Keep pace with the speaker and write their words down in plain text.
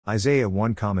Isaiah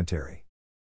 1 Commentary.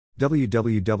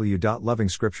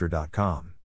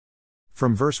 www.lovingscripture.com.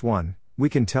 From verse 1, we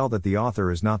can tell that the author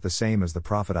is not the same as the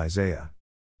prophet Isaiah.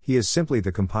 He is simply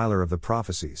the compiler of the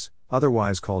prophecies,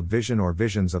 otherwise called vision or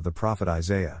visions of the prophet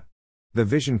Isaiah. The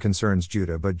vision concerns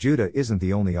Judah, but Judah isn't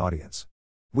the only audience.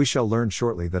 We shall learn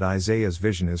shortly that Isaiah's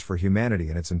vision is for humanity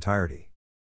in its entirety.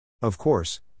 Of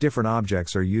course, different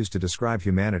objects are used to describe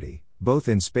humanity, both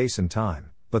in space and time,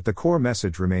 but the core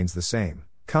message remains the same.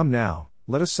 Come now,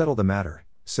 let us settle the matter,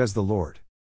 says the Lord.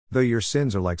 Though your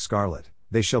sins are like scarlet,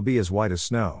 they shall be as white as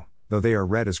snow, though they are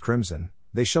red as crimson,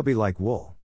 they shall be like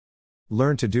wool.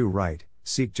 Learn to do right,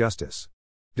 seek justice.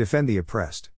 Defend the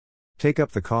oppressed. Take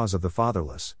up the cause of the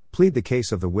fatherless, plead the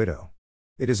case of the widow.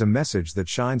 It is a message that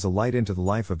shines a light into the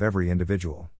life of every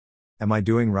individual. Am I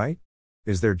doing right?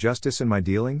 Is there justice in my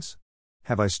dealings?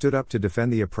 Have I stood up to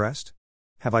defend the oppressed?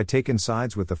 Have I taken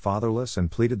sides with the fatherless and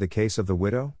pleaded the case of the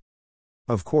widow?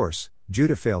 Of course,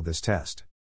 Judah failed this test.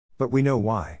 But we know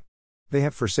why. They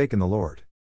have forsaken the Lord.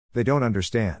 They don't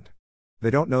understand.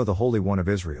 They don't know the Holy One of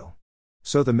Israel.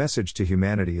 So the message to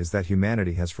humanity is that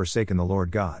humanity has forsaken the Lord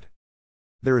God.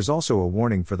 There is also a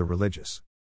warning for the religious.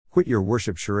 Quit your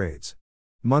worship charades.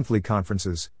 Monthly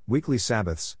conferences, weekly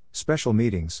Sabbaths, special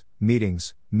meetings.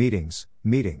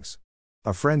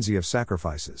 A frenzy of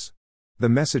sacrifices. The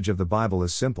message of the Bible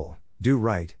is simple: do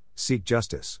right, seek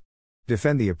justice.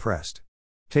 Defend the oppressed.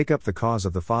 Take up the cause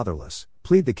of the fatherless,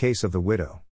 plead the case of the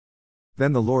widow.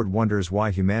 Then the Lord wonders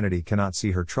why humanity cannot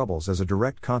see her troubles as a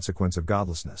direct consequence of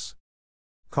godlessness.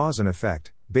 Cause and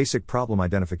effect, basic problem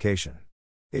identification.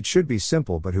 It should be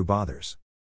simple, but who bothers?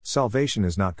 Salvation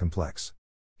is not complex.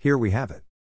 Here we have it.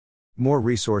 More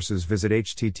resources, visit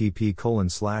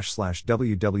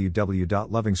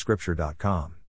http://www.lovingscripture.com.